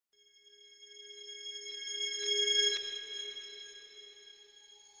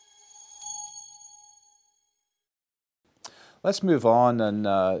Let's move on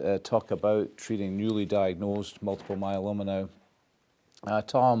and talk about treating newly diagnosed multiple myeloma now.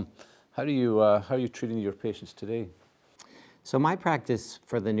 Tom, how are you treating your patients today? So my practice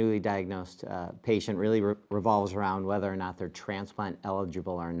for the newly diagnosed patient really revolves around whether or not they're transplant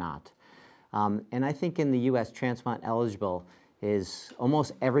eligible or not. And I think in the U.S., transplant eligible is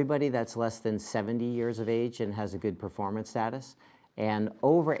almost everybody that's less than 70 years of age and has a good performance status. And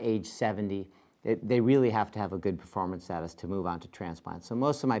over age 70, they really have to have a good performance status to move on to transplant. So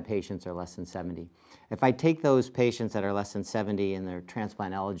most of my patients are less than 70. If I take those patients that are less than 70 and they're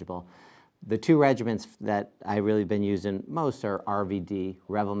transplant eligible, the two regimens that I've really been using most are RVD,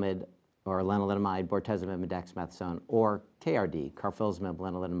 Revlimid, or lenalidomide, bortezomib, and dexamethasone, or KRD, Carfilzomib,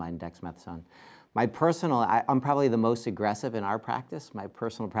 lenalidomide, and dexamethasone. I'm probably the most aggressive in our practice. My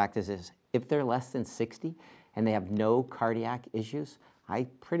personal practice is if they're less than 60 and they have no cardiac issues, I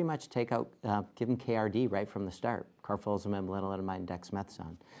pretty much give them KRD right from the start, Carfilzomib, lenalidomide, and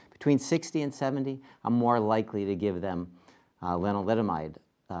dexamethasone. Between 60 and 70, I'm more likely to give them lenalidomide,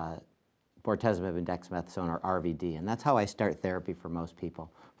 bortezomib, and dexamethasone, or RVD, and that's how I start therapy for most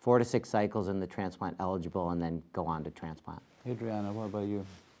people. 4 to 6 cycles in the transplant eligible, and then go on to transplant. Adriana, what about you?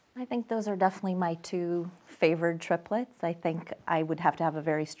 I think those are definitely my two favored triplets. I think I would have to have a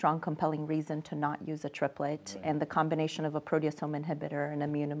very strong, compelling reason to not use a triplet, and the combination of a proteasome inhibitor and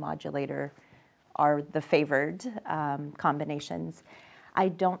immunomodulator are the favored combinations. I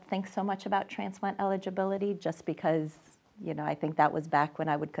don't think so much about transplant eligibility just because, you know, I think that was back when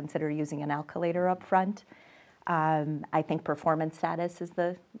I would consider using an alkylator up front. I think performance status is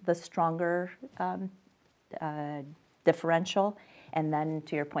the stronger differential. And then,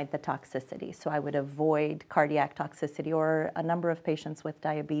 to your point, the toxicity. So I would avoid cardiac toxicity or a number of patients with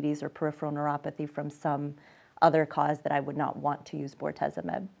diabetes or peripheral neuropathy from some other cause that I would not want to use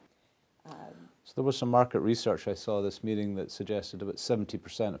bortezomib. So there was some market research I saw this meeting that suggested about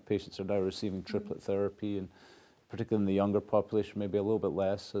 70% of patients are now receiving triplet therapy, and particularly in the younger population, maybe a little bit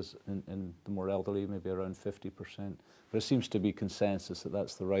less, as in the more elderly, maybe around 50%. But it seems to be consensus that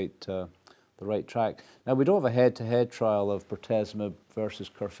that's the right track. Now, we don't have a head-to-head trial of bortezomib versus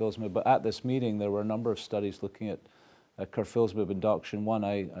carfilzomib, but at this meeting there were a number of studies looking at carfilzomib induction. One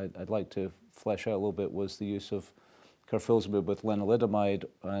I'd like to flesh out a little bit was the use of carfilzomib with lenalidomide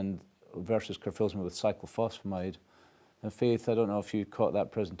and versus carfilzomib with cyclophosphamide. And Faith, I don't know if you caught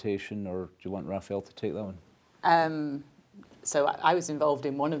that presentation, or do you want Raphael to take that one? So I was involved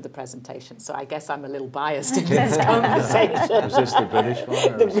in one of the presentations, so I guess I'm a little biased in this conversation. Was this the British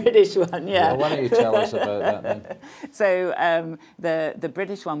one? The British one, yeah. Well, why don't you tell us about that then? So the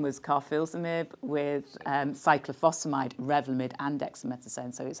British one was carfilzomib with cyclophosphamide, Revlimid, and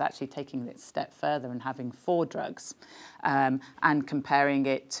dexamethasone. So it's actually taking it a step further and having 4 drugs and comparing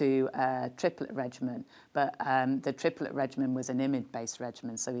it to a triplet regimen. But the triplet regimen was an IMiD-based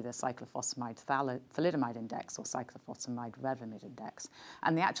regimen, so either cyclophosphamide, thalidomide index, or cyclophosphamide, Revlimid index.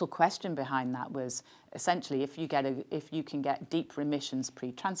 And the actual question behind that was essentially, if you can get deep remissions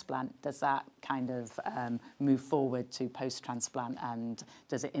pre-transplant, does that kind of move forward to post-transplant, and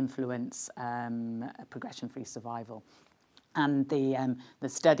does it influence progression-free survival? And the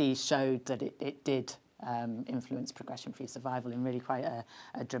study showed that it did influence progression-free survival in really quite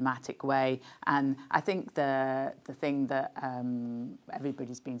a dramatic way. And I think the thing that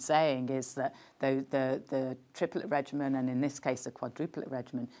everybody's been saying is that the triplet regimen, and in this case the quadruplet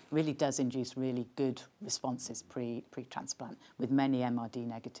regimen, really does induce really good responses pre-transplant, with many MRD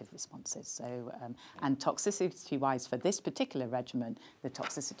negative responses. So and toxicity-wise for this particular regimen, the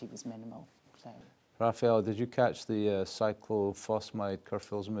toxicity was minimal. So. Raphael, did you catch the cyclophosphamide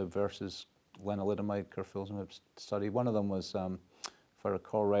carfilzomib versus lenalidomide carfilzomib study? One of them was, if I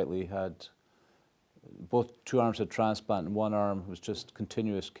recall rightly, had both 2 arms had transplant and 1 arm was just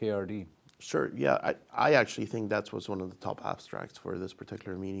continuous KRD. Sure, yeah, I actually think that was one of the top abstracts for this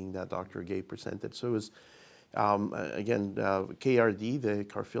particular meeting that Dr. Gay presented. So it was, again, KRD, the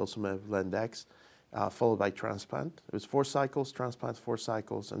carfilzomib lendex, followed by transplant. It was 4 cycles, transplant 4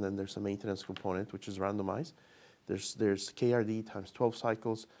 cycles, and then there's a maintenance component, which is randomized. There's KRD times 12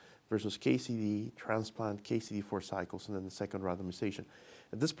 cycles, versus KCD, transplant, KCD 4 cycles, and then the second randomization.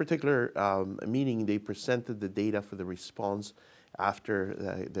 At this particular meeting, they presented the data for the response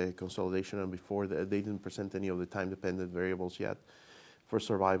after the consolidation and before. They didn't present any of the time-dependent variables yet for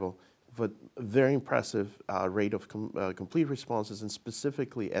survival. But very impressive rate of complete responses, and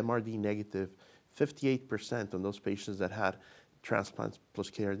specifically MRD negative, 58% on those patients that had transplants plus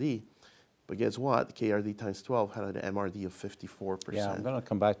KRD. But guess what? KRD times 12 had an MRD of 54%. Yeah, I'm going to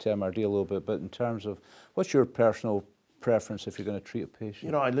come back to MRD a little bit, but in terms of what's your personal preference if you're going to treat a patient?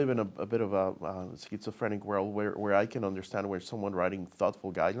 You know, I live in a bit of a schizophrenic world where I can understand where someone writing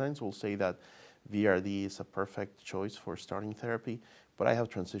thoughtful guidelines will say that VRD is a perfect choice for starting therapy, but I have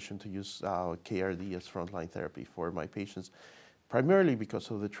transitioned to use KRD as frontline therapy for my patients, primarily because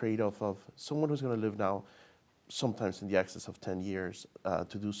of the trade-off of someone who's going to live now sometimes in the excess of 10 years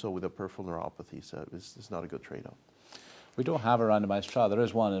to do so with a peripheral neuropathy. So it's not a good trade-off. We don't have a randomized trial. There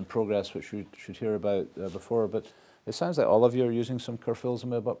is one in progress, which we should hear about before, but it sounds like all of you are using some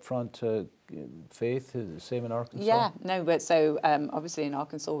carfilzomib up front. Faith, is the same in Arkansas? Yeah, no, but so obviously in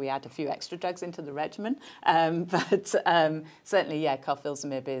Arkansas we add a few extra drugs into the regimen, but certainly, yeah,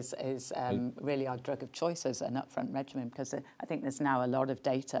 carfilzomib is really our drug of choice as an upfront regimen, because I think there's now a lot of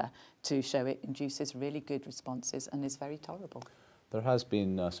data to show it induces really good responses and is very tolerable. There has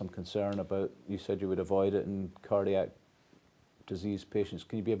been some concern about, you said you would avoid it in cardiac disease patients.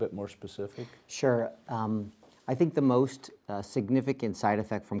 Can you be a bit more specific? Sure. I think the most significant side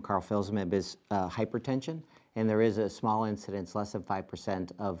effect from carfilzomib is hypertension, and there is a small incidence, less than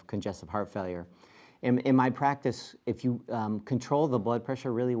 5%, of congestive heart failure. In my practice, if you control the blood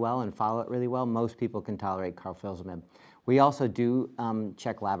pressure really well and follow it really well, most people can tolerate carfilzomib. We also do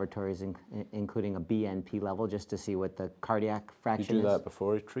check laboratories, including a BNP level, just to see what the cardiac fraction is. You do that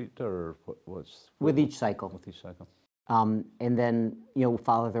before you treat, or With each cycle. With each cycle. And then, you know,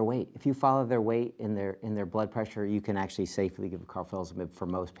 follow their weight. If you follow their weight in their blood pressure, you can actually safely give carfilzomib for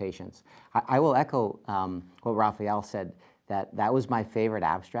most patients. I will echo what Raphael said, that was my favorite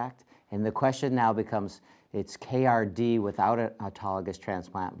abstract. And the question now becomes, it's KRD without an autologous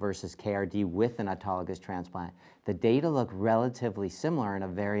transplant versus KRD with an autologous transplant. The data look relatively similar in a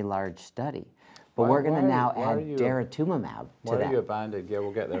very large study. But we're going to now add daratumumab to that. Why are you abandoning? Yeah,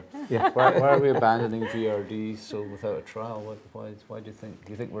 we'll get there. Yeah. Why are we abandoning VRD so without a trial? Why do you think?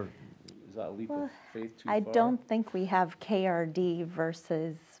 Do you think is that a leap of faith too far? I don't think we have KRD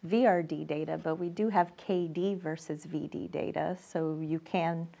versus VRD data, but we do have KD versus VD data. So you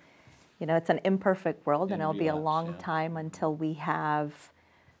can, you know, it's an imperfect world, and it'll be a long time until we have,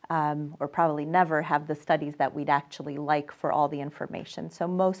 or probably never have, the studies that we'd actually like for all the information. So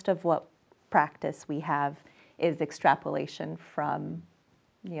most of what practice we have is extrapolation from,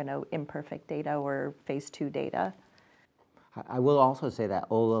 you know, imperfect data or phase 2 data. I will also say that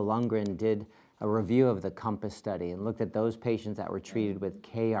Ola Lundgren did a review of the COMPASS study and looked at those patients that were treated with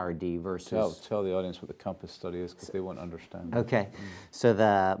KRD versus... Tell the audience what the COMPASS study is, because they won't understand. Okay, so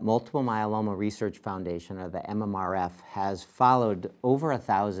the Multiple Myeloma Research Foundation, or the MMRF, has followed over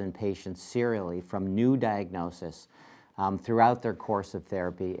 1,000 patients serially from new diagnosis throughout their course of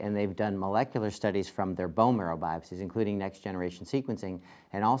therapy, and they've done molecular studies from their bone marrow biopsies, including next-generation sequencing,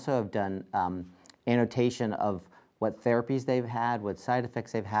 and also have done annotation of what therapies they've had, what side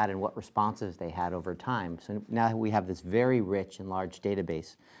effects they've had, and what responses they had over time. So now we have this very rich and large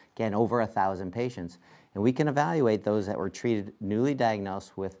database, again, over 1,000 patients, and we can evaluate those that were treated, newly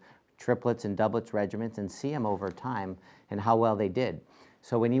diagnosed with triplets and doublets regimens, and see them over time and how well they did.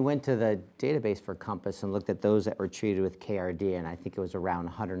 So when you went to the database for COMPASS and looked at those that were treated with KRD, and I think it was around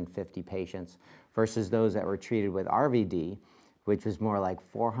 150 patients, versus those that were treated with RVD, which was more like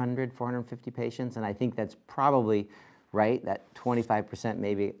 400, 450 patients, and I think that's probably right, that 25%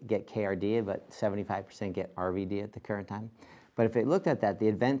 maybe get KRD, but 75% get RVD at the current time. But if it looked at that, the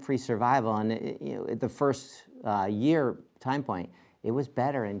event-free survival, and you know, at the first year time point, it was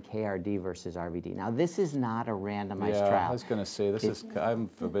better in KRD versus RVD. Now, this is not a randomized trial. Yeah, I was going to say, I'm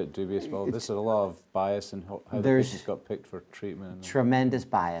a bit dubious about this. Is a lot of bias in how the patients got picked for treatment. Tremendous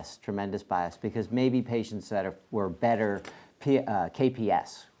bias, because maybe patients that were better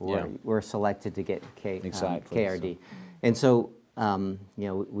KPS were selected to get KRD. And so, you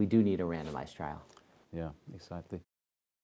know, we do need a randomized trial. Yeah, exactly.